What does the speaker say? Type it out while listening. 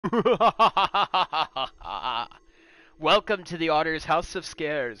Welcome to the Otter's House of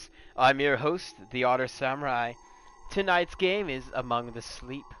Scares. I'm your host, the Otter Samurai. Tonight's game is Among the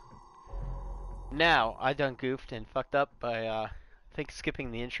Sleep. Now, I done goofed and fucked up by, I think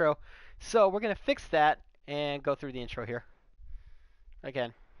skipping the intro. So we're gonna fix that and go through the intro here.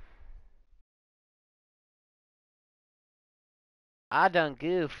 Again. I done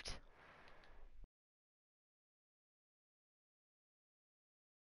goofed.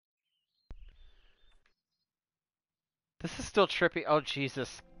 This is still trippy. Oh,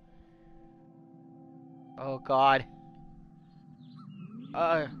 Jesus. Oh, God.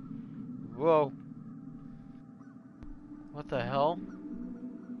 Uh, whoa. What the hell?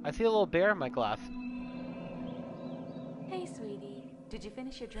 I see a little bear in my glass. Hey, sweetie. Did you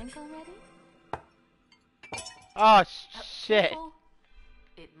finish your drink already? Oh, shit. Careful.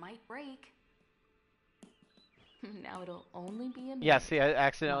 It might break. Now it'll only be a minute. Yeah, see, I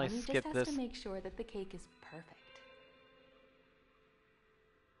accidentally Mommy skipped just has this. to make sure that the cake is perfect.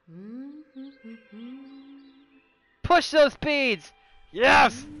 Push those beads!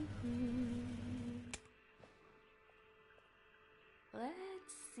 Yes! Let's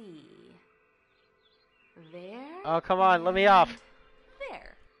see. There. Oh, come on, let me off.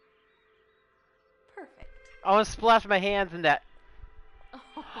 There. Perfect. I want to splash my hands in that.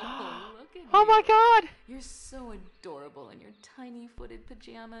 Oh, look at Oh you. my god! You're so adorable in your tiny footed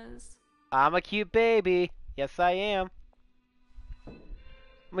pajamas. I'm a cute baby. Yes, I am.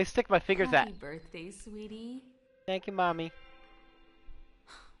 Let me stick my fingers Happy birthday, sweetie. Thank you, Mommy.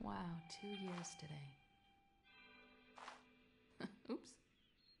 Wow, 2 years today. Oops.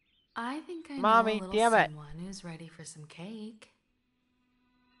 I think I Mommy, know a damn little it. someone who's ready for some cake.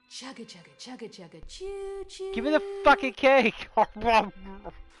 Chugga chugga chugga chugga choo choo. Give me the fucking cake! Here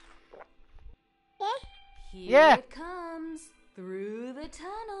Yeah. it comes through the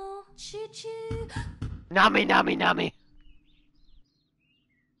tunnel. Choo choo. Nami, Nami, Nami!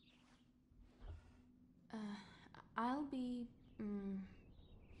 I'll be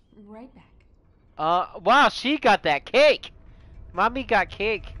right back. Wow, she got that cake! Mommy got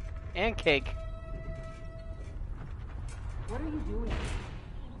cake. And cake. What are you doing?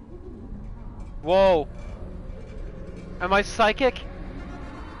 Whoa. Am I psychic?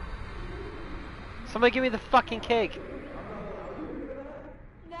 Somebody give me the fucking cake.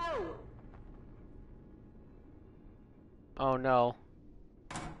 No. Oh no.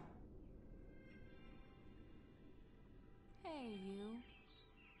 Hey, you.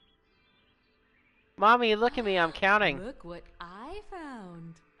 Mommy, look at me, I'm counting. Look what I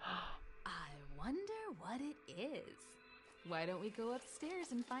found. I wonder what it is. Why don't we go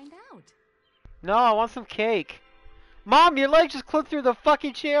upstairs and find out? No, I want some cake. Mom, your leg just clipped through the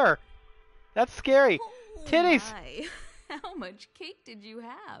fucking chair. That's scary. Oh Titties. my. How much cake did you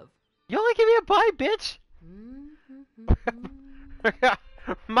have? You only give me a bite, bitch.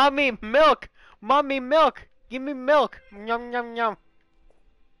 Mommy, milk. Mommy, milk. Give me milk. Yum, yum, yum.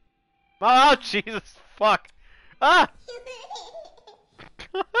 Oh, Jesus, fuck. Ah!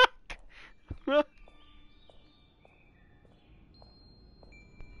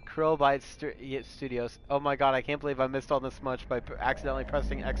 Crowbite Studios. Oh my god, I can't believe I missed on this much by accidentally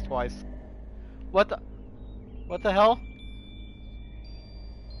pressing X twice. What the? What the hell?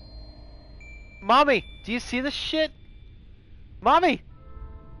 Mommy, do you see this shit? Mommy!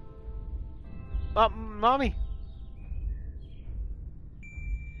 Mommy!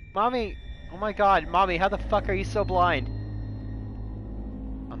 Mommy! Oh my god, Mommy, how the fuck are you so blind?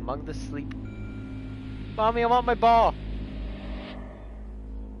 Among the sleep. Mommy, I want my ball!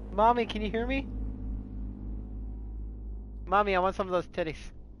 Mommy, can you hear me? Mommy, I want some of those titties.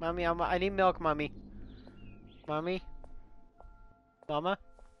 Mommy, I need milk, Mommy. Mommy? Mama?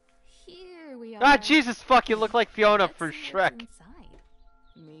 Here we are. Ah, Jesus fuck, you look like Fiona Let's from see Shrek. what's inside.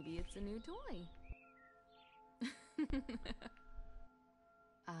 Maybe it's a new toy.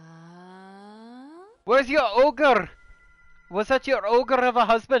 Where's your ogre? Was that your ogre of a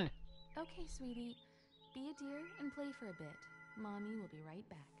husband? Okay, sweetie. Be a dear and play for a bit. Mommy will be right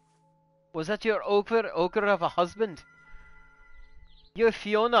back. Was that your ogre of a husband? You're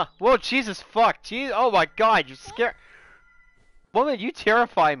Fiona. Whoa, Jesus fuck. Jeez, oh my god, you scare. Woman, you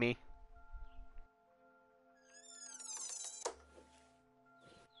terrify me.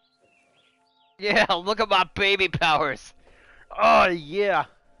 Yeah, look at my baby powers. Oh, yeah.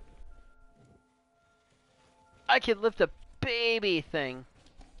 I can lift a baby thing.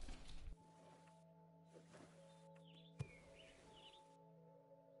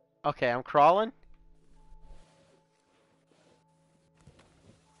 Okay, I'm crawling.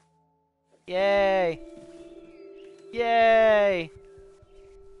 Yay. Yay.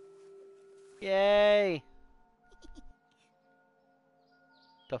 Yay!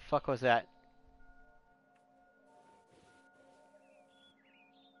 The fuck was that?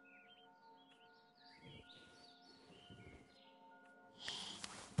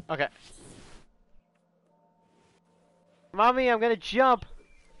 Okay. Mommy, I'm gonna jump!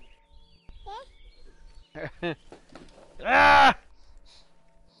 Ah!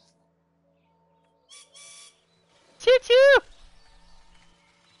 Choo choo!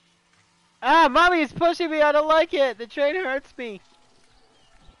 Ah, Mommy is pushing me, I don't like it! The train hurts me!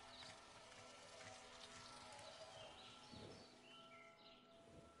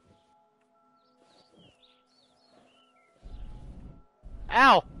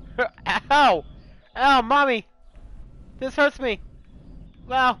 Ow! Ow! Ow, Mommy! This hurts me!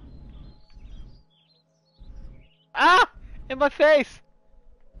 Wow! Ah! In my face!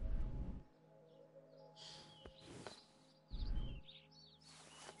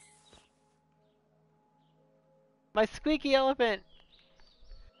 My squeaky elephant!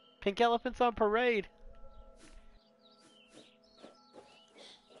 Pink elephants on parade!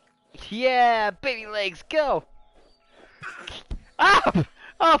 Yeah! Baby legs, go! Ah!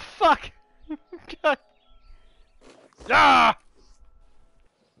 Oh, fuck! God. Ah!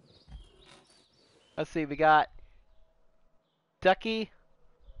 Let's see, we got ducky,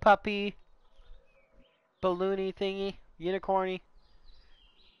 puppy, balloony thingy, unicorny,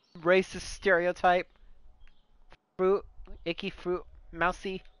 racist stereotype, fruit, icky fruit,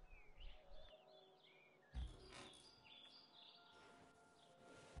 mousy.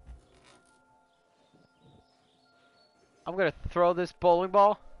 I'm gonna throw this bowling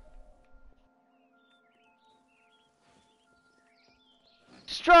ball.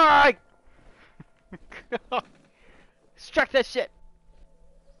 Strike! Strike that shit!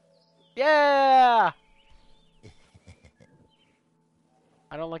 Yeah!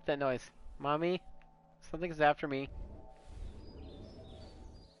 I don't like that noise. Mommy, something's after me.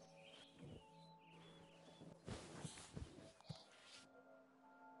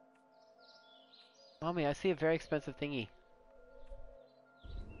 Mommy, I see a very expensive thingy.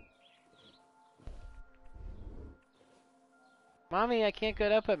 Mommy, I can't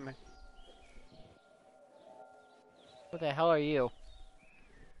get up at me. What the hell are you?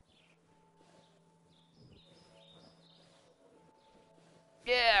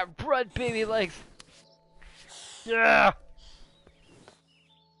 Yeah, run, baby legs. Yeah.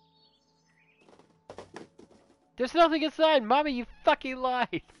 There's nothing inside, Mommy. You fucking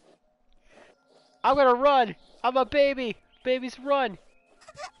lied. I'm gonna run. I'm a baby. Babies run.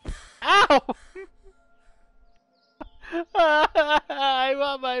 Ow! I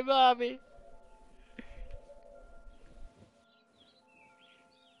want my mommy.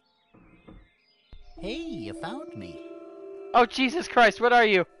 Hey, you found me. Oh, Jesus Christ, what are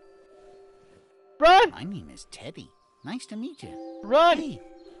you? Run! My name is Teddy. Nice to meet you. Run! Hey,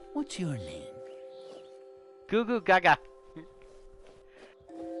 what's your name? Goo goo gaga.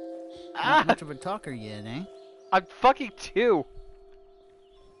 Not Ah! much of a talker yet, eh? I'm fucking 2.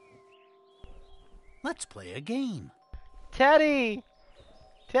 Let's play a game. Teddy!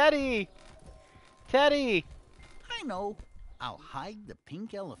 Teddy! Teddy! I know. I'll hide the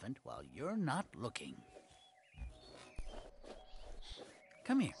pink elephant while you're not looking.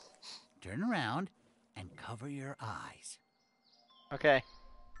 Come here. Turn around and cover your eyes. Okay.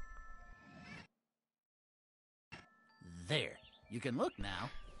 There. You can look now.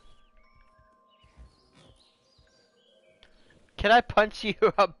 Can I punch you?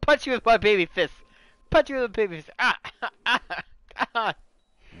 I'll punch you with my baby fist. Punch you with a baby fist. Ah! Ah!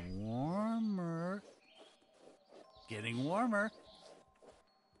 Warmer. Getting warmer.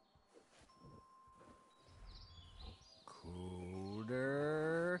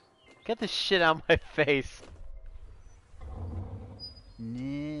 Colder. Get this shit out of my face.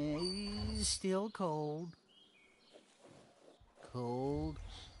 Still cold. Cold.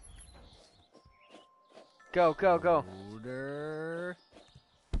 Go, go, go. Colder.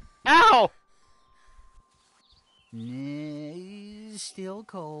 Ow! Still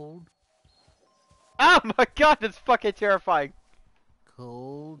cold. Oh my god, that's fucking terrifying.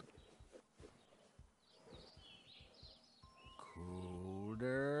 Cold.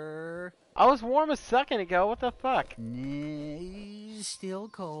 Colder. I was warm a second ago, what the fuck? Still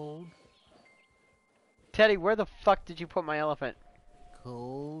cold. Teddy, where the fuck did you put my elephant?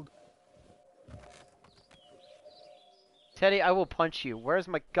 Cold. Teddy, I will punch you. Where's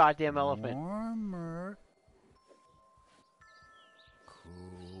my goddamn elephant? Warmer.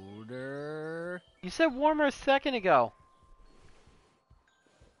 Colder. You said warmer a second ago.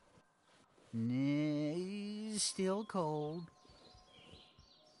 Still cold.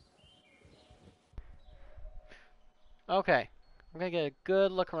 Okay. I'm gonna get a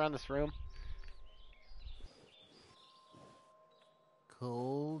good look around this room.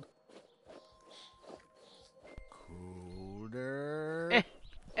 Cold. Eh, Colder.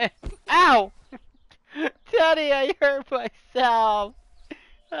 eh. Ow! Daddy, I hurt myself.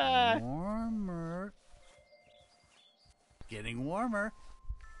 Ah. Warmer. Getting warmer.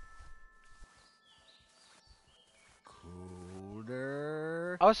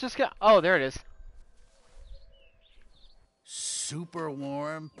 Colder. I was just gonna. Oh, there it is. Super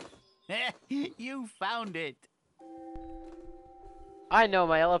warm. You found it. I know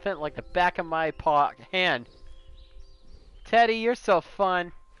my elephant like the back of my hand. Teddy, you're so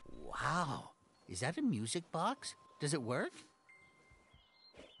fun. Wow. Is that a music box? Does it work?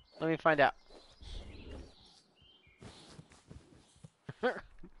 Let me find out.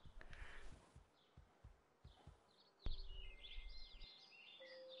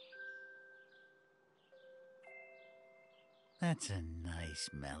 That's a nice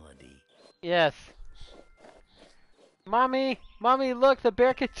melody. Yes. Mommy, look, the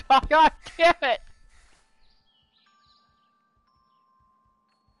bear can talk. God damn it!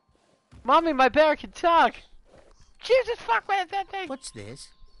 Mommy, my bear can talk. Jesus fuck, what is that thing? What's this?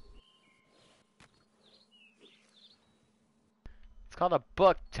 It's called a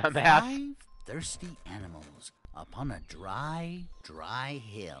book, dumbass. 5 thirsty animals upon a dry, dry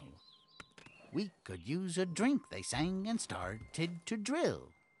hill. We could use a drink, they sang, and started to drill.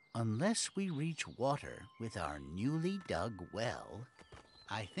 Unless we reach water with our newly dug well,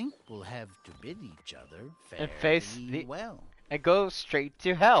 I think we'll have to bid each other And face fairly the- well. And go straight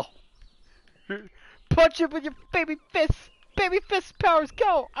to hell. Punch it with your baby fists. Baby fist powers,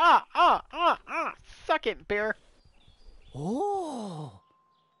 go. Suck it, bear. Oh!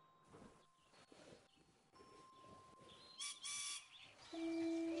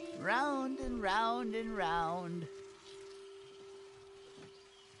 Round and round and round.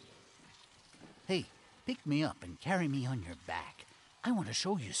 Hey, pick me up and carry me on your back. I want to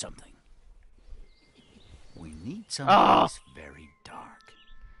show you something. We need someplace very dark.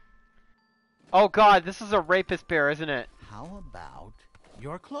 Oh god, this is a rapist bear, isn't it? How about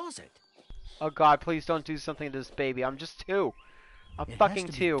your closet? Oh god, please don't do something to this baby. I'm just 2. I'm It fucking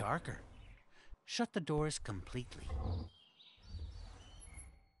has to 2. be darker. Shut the doors completely.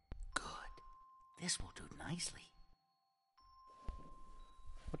 Good. This will do nicely.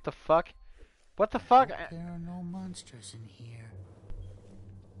 What the fuck? What the I fuck? hope there are no monsters in here.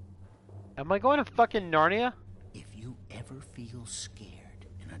 Am I going to fucking Narnia? If you ever feel scared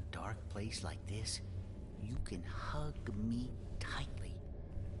in a dark place like this, you can hug me tightly.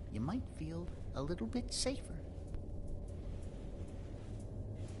 You might feel a little bit safer.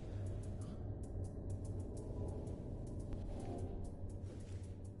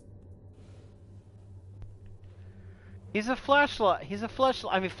 He's a flashlight. He's a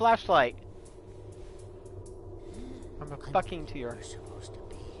flashlight. I mean, flashlight. I'm a fucking tear. We're supposed to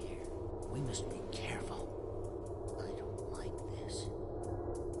be here. We must be careful. I don't like this.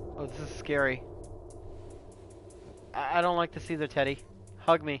 Oh, this is scary. I don't like this either, Teddy.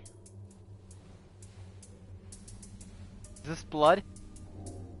 Hug me. Is this blood?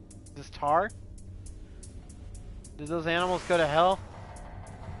 Is this tar? Did those animals go to hell?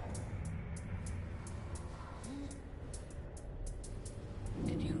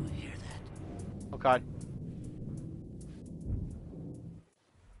 Did you hear that? Oh god.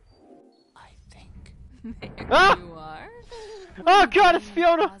 I think. There Ah! you are. Oh god, it's In the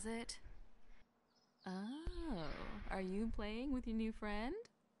Fiona! closet. Oh, are you playing with your new friend?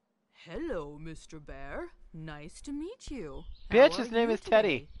 Hello, Mr. Bear. Nice to meet you. Bitch, his name is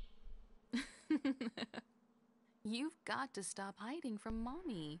Teddy. You've got to stop hiding from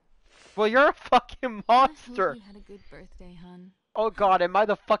Mommy. Well, you're a fucking I monster. hope you had a good birthday, hun. Oh god, am I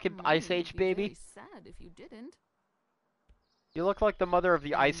the fucking Mommy Ice would Age be baby? very sad if you didn't. You look like the mother of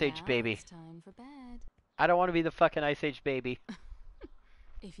the And Ice Age now baby. It's time for bed. I don't want to be the fucking Ice Age baby.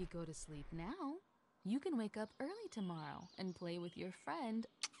 If you go to sleep now, you can wake up early tomorrow and play with your friend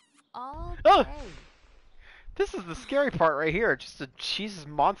all day. Oh! This is the scary part right here. Just a Jesus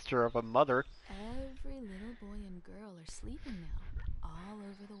monster of a mother. Every little boy and girl are sleeping now, all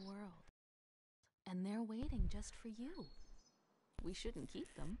over the world. And they're waiting just for you. We shouldn't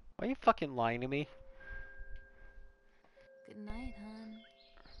keep them. Why are you fucking lying to me? Good night, hon.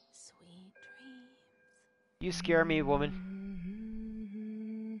 Sweet dreams. You scare me, woman.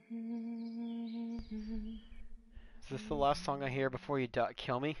 Is this the last song I hear before you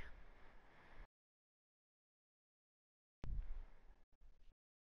kill me?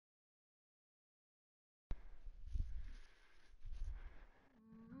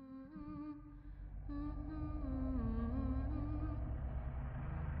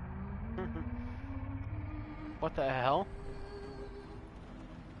 What the hell?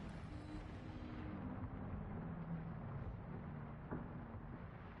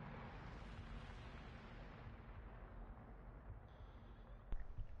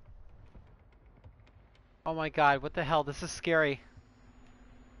 Oh my god, what the hell? This is scary.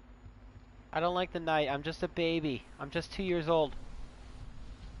 I don't like the night. I'm just a baby. I'm just 2 years old.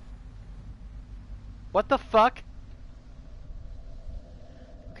 What the fuck?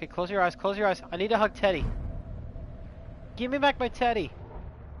 Okay, close your eyes, close your eyes. I need to hug Teddy. Give me back my Teddy.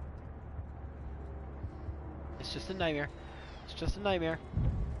 It's just a nightmare. It's just a nightmare.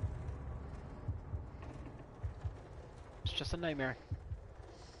 It's just a nightmare.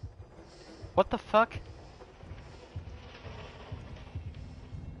 What the fuck?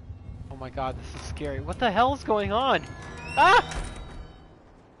 Oh my god, this is scary. What the hell is going on? Ah!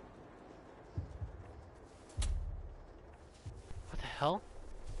 What the hell?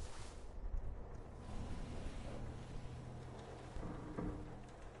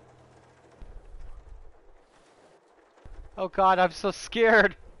 Oh god, I'm so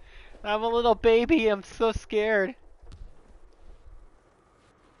scared. I'm a little baby. I'm so scared.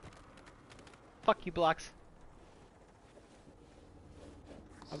 Fuck you, blocks.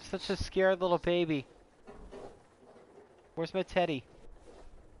 I'm such a scared little baby. Where's my Teddy?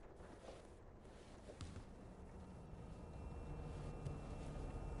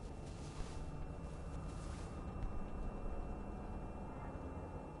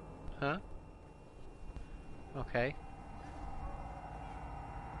 Huh? Okay.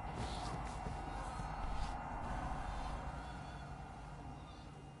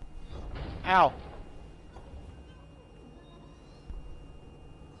 Ow.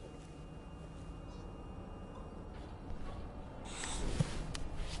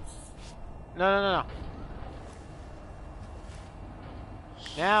 No, no, no, no.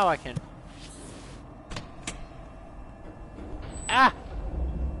 Now I can. Ah!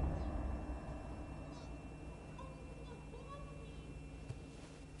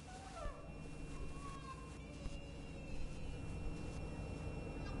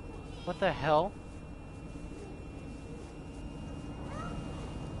 What the hell?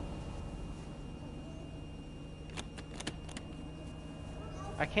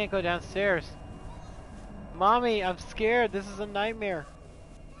 I can't go downstairs. Mommy, I'm scared. This is a nightmare.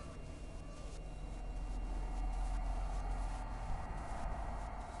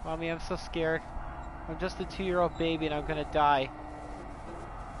 Mommy, I'm so scared. I'm just a 2-year-old baby and I'm gonna die.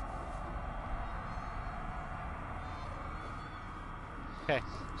 Okay.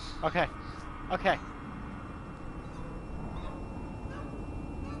 Okay. Okay.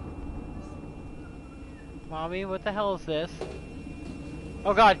 Mommy, what the hell is this?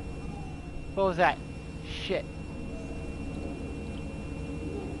 Oh god! What was that? Shit.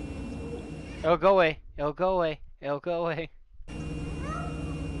 It'll go away. It'll go away. It'll go away.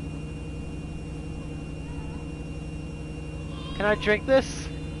 Can I drink this?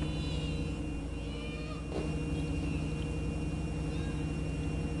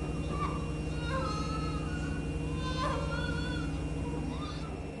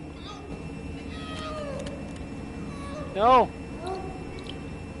 No!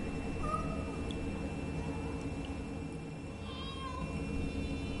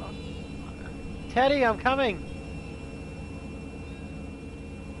 Teddy, I'm coming!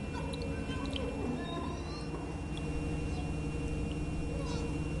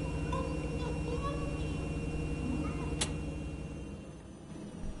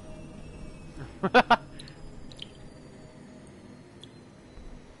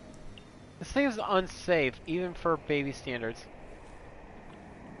 This thing is unsafe, even for baby standards.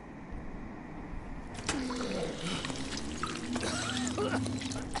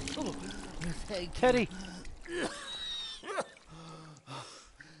 Teddy!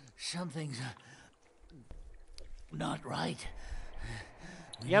 Something's not right.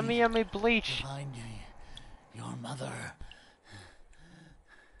 We Yummy, need yummy to bleach! find your mother.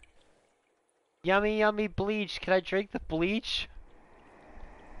 Yummy, yummy bleach! Can I drink the bleach?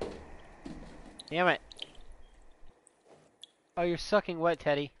 Damn it. Oh, you're sucking wet,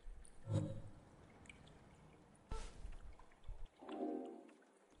 Teddy.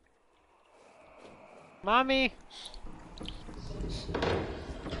 Mommy!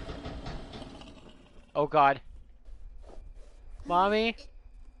 Oh god. Mommy?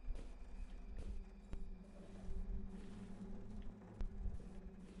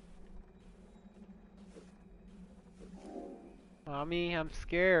 Mommy, I'm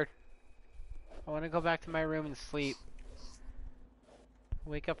scared. I want to go back to my room and sleep.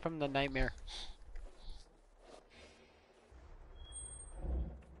 Wake up from the nightmare.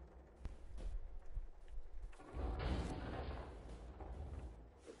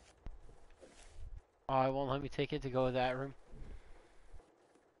 Oh, it won't let me take it to go to that room.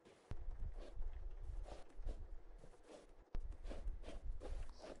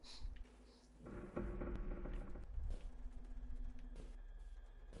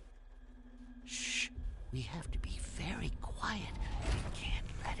 Shh. We have to be very quiet. We can't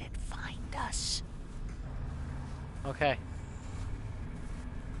let it find us. Okay.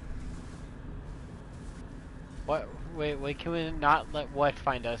 What? Wait, can we not let what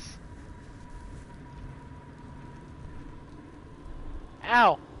find us?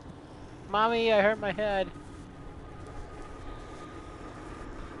 Ow! Mommy, I hurt my head.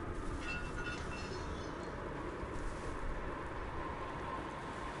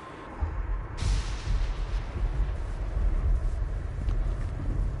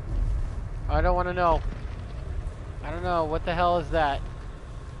 I don't want to know. I don't know. What the hell is that?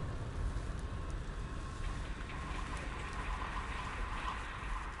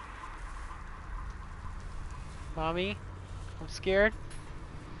 Mommy? I'm scared.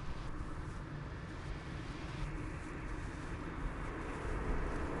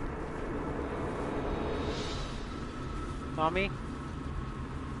 Mommy?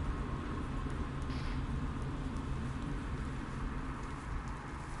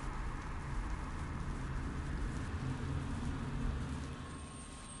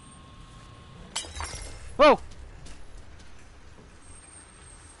 Whoa!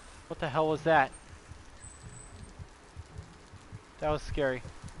 What the hell was that? That was scary.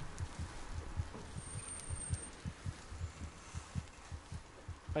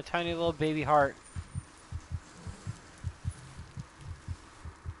 My tiny little baby heart.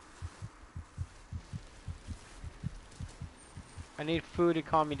 I need food to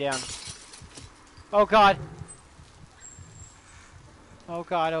calm me down. Oh god! Oh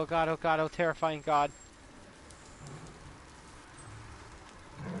god, oh god, oh god, oh terrifying god.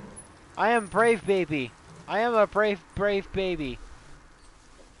 I am brave baby. I am a brave baby.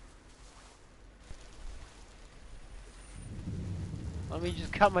 Let me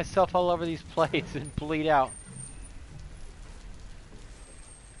just cut myself all over these plates and bleed out.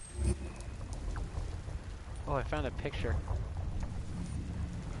 Oh, I found a picture.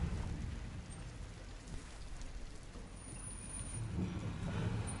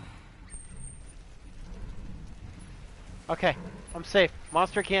 Okay, I'm safe.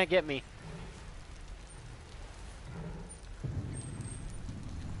 Monster can't get me.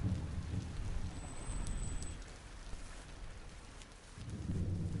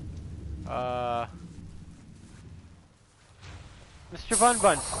 Mr. Bun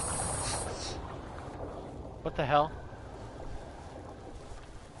Bun. What the hell?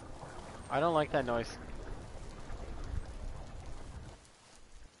 I don't like that noise.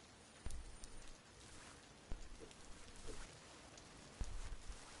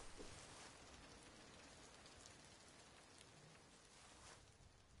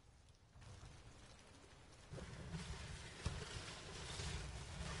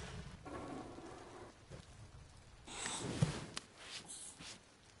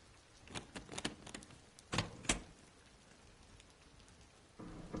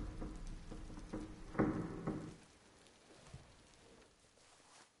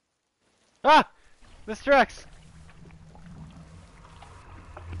 Ah! Mr. X!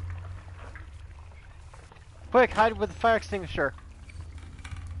 Quick, hide with the fire extinguisher.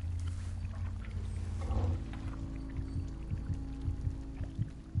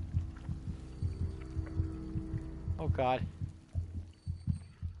 Oh god.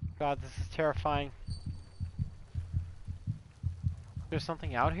 God, this is terrifying. There's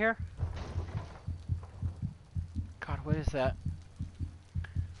something out here? God, what is that?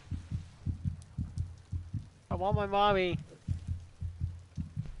 I want my mommy.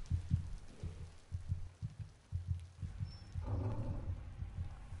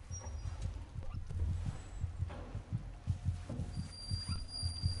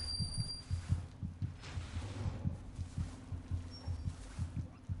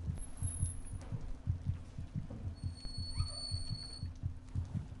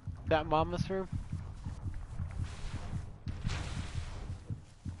 That mama's room?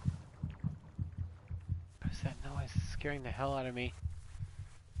 What is that noise? It's scaring the hell out of me.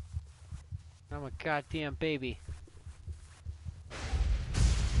 I'm a goddamn baby.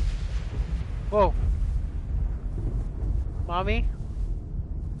 Whoa. Mommy?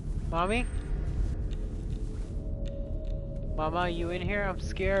 Mommy? Mama, you in here? I'm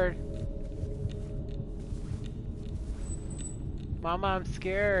scared. Mama, I'm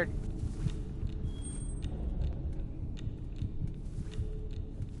scared.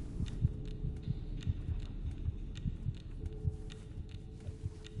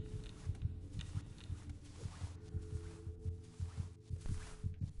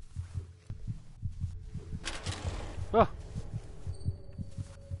 Oh.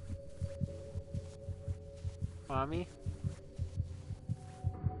 Mommy?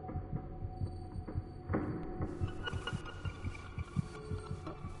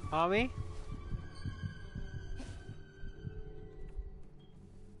 Mommy?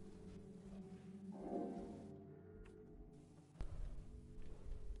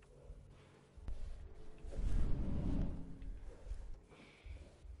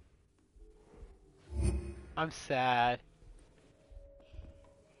 I'm sad.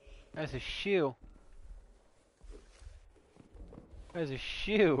 There's a shoe. There's a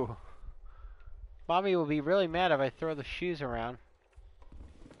shoe. Mommy will be really mad if I throw the shoes around.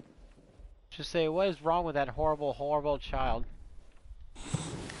 Just say, what is wrong with that horrible, horrible child?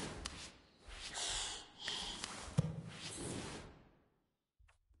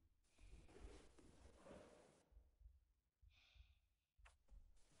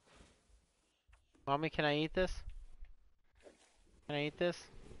 Mommy, can I eat this? Can I eat this?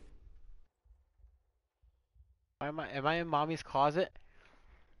 Am I in Mommy's closet?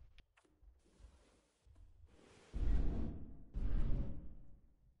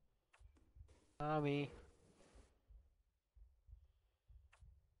 Mommy.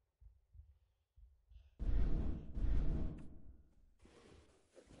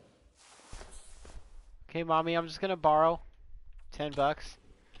 Okay, Mommy, I'm just gonna borrow $10.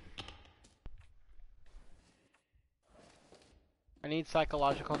 I need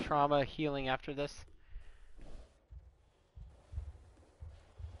psychological trauma healing after this.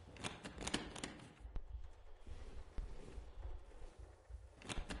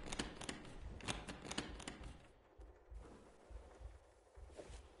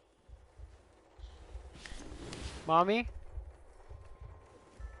 Mommy?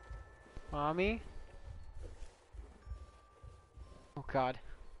 Mommy? Oh god.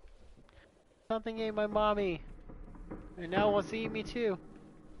 Something ate my mommy. And now it wants to eat me too.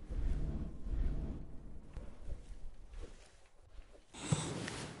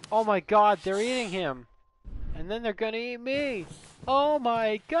 Oh my god, they're eating him. And then they're gonna eat me. Oh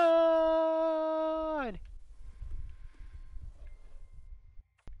my god!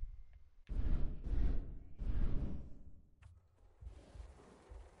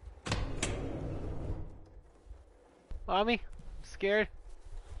 Mommy, I'm scared.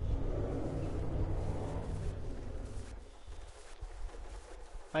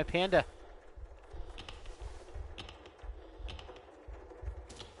 My panda.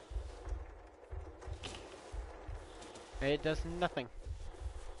 It does nothing.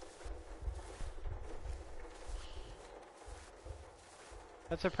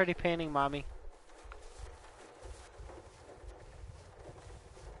 That's a pretty painting, Mommy.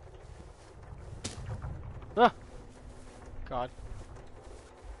 Ah! God.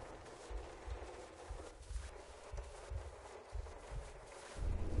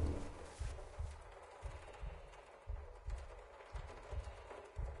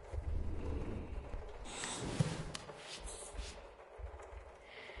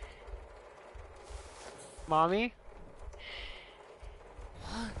 Mommy?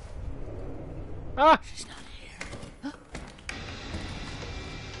 Ah! She's not here.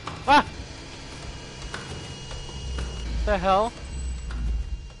 Ah! The hell?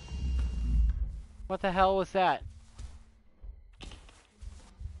 What the hell was that?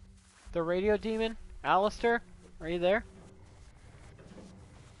 The radio demon? Alistair? Are you there?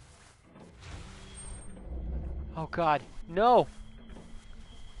 Oh god. No!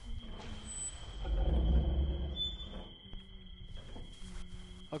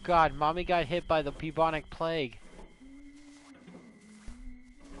 Oh god, Mommy got hit by the bubonic plague.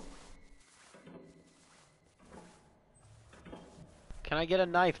 Can I get a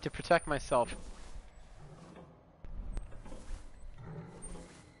knife to protect myself?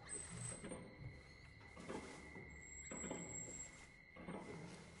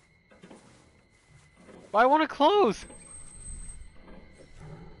 I want to close!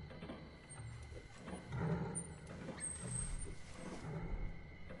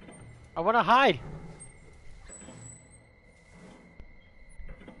 I want to hide!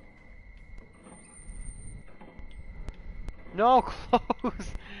 No,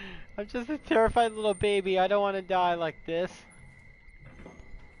 close! I'm just a terrified little baby. I don't want to die like this.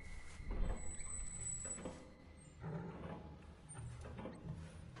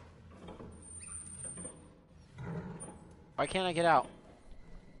 Why can't I get out?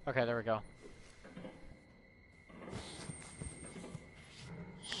 Okay, there we go.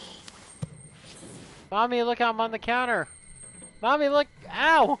 Mommy, look, I'm on the counter. Mommy, look.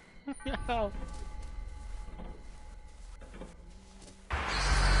 Ow! Ow.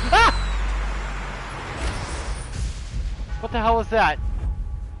 Ah! What the hell was that?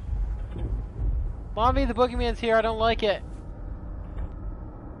 Mommy, the boogeyman's here. I don't like it.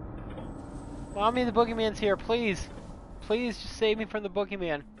 Mommy, the boogeyman's here. Please. Please, just save me from the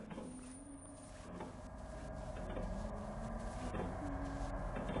boogeyman.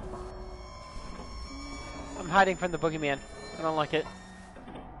 I'm hiding from the boogeyman. I don't like it.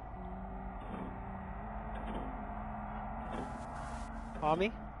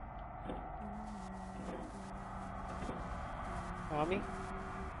 Mommy? Mommy?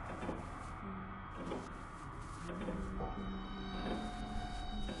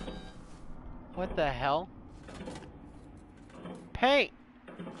 What the hell? Paint!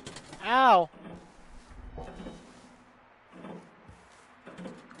 Ow!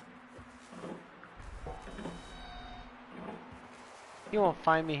 You won't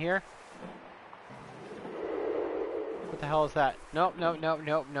find me here. What the hell is that? Nope, nope, nope,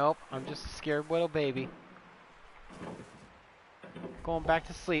 nope, nope. I'm just a scared little baby. Going back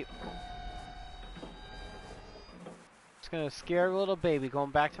to sleep. Just gonna scare a little baby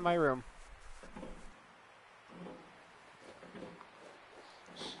going back to my room.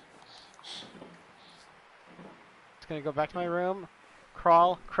 Just gonna go back to my room,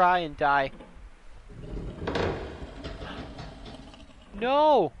 crawl, cry, and die.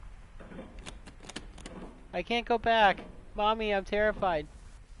 No! I can't go back. Mommy, I'm terrified.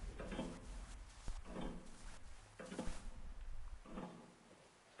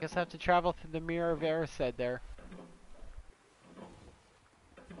 Guess I have to travel through the mirror of Erised there.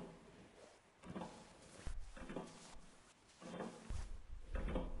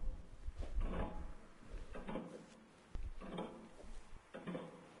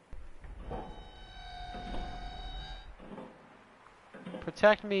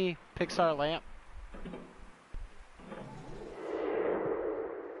 Protect me, Pixar lamp.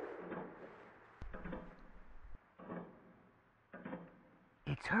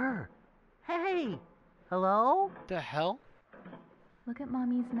 It's her. Hey! Hello? The hell? Look at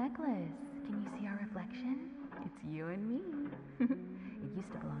Mommy's necklace. Can you see our reflection? It's you and me. It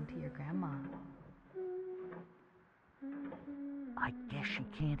used to belong to your grandma. I guess she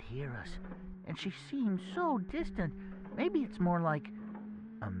can't hear us. And she seems so distant. Maybe it's more like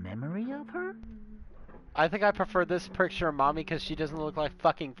a memory of her? I think I prefer this picture of Mommy because she doesn't look like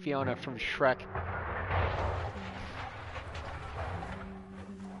fucking Fiona from Shrek.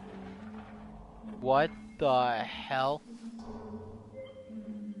 What the hell?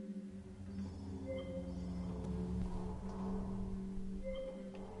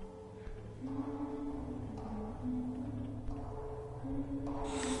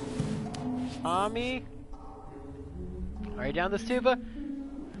 Mommy? Are you down this tuba?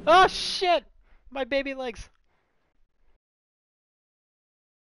 Oh shit! My baby legs.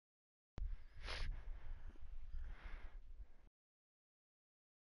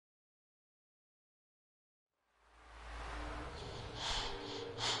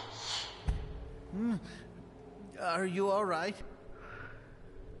 Are you all right?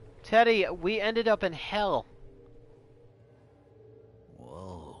 Teddy, we ended up in hell.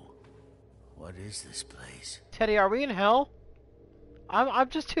 Whoa. What is this place? Teddy, are we in hell? I'm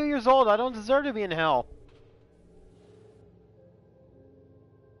just 2 years old. I don't deserve to be in hell.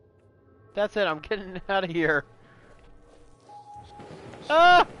 That's it. I'm getting out of here.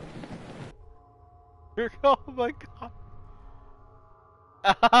 Ah! Oh my god.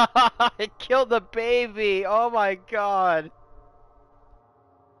 I killed the baby. Oh my god.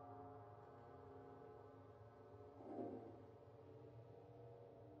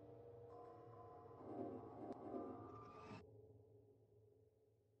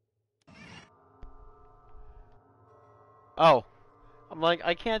 Oh. I'm like,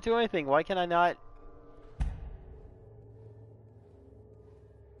 I can't do anything. Why can I not?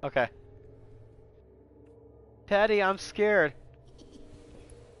 Okay. Teddy, I'm scared.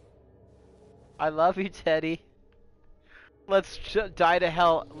 I love you, Teddy. Let's die to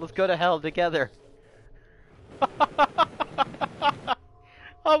hell. Let's go to hell together.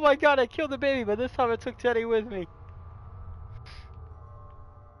 Oh my god, I killed the baby, but this time I took Teddy with me.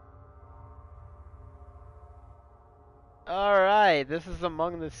 Alright, this is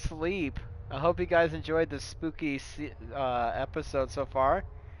Among the Sleep. I hope you guys enjoyed this spooky episode so far.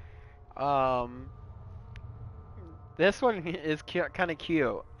 This one is kind of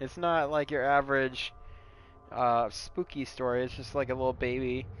cute. It's not like your average spooky story. It's just like a little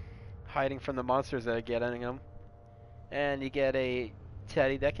baby hiding from the monsters that are getting him. And you get a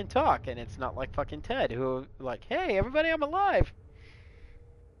Teddy that can talk, and it's not like fucking Ted, who like, hey, everybody, I'm alive.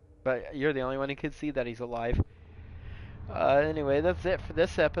 But you're the only one who can see that he's alive. Anyway, that's it for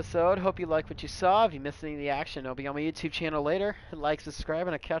this episode. Hope you liked what you saw. If you missed any of the action, I'll be on my YouTube channel later. Like, subscribe,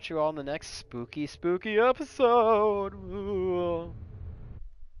 and I'll catch you all in the next spooky, spooky episode. Ooh.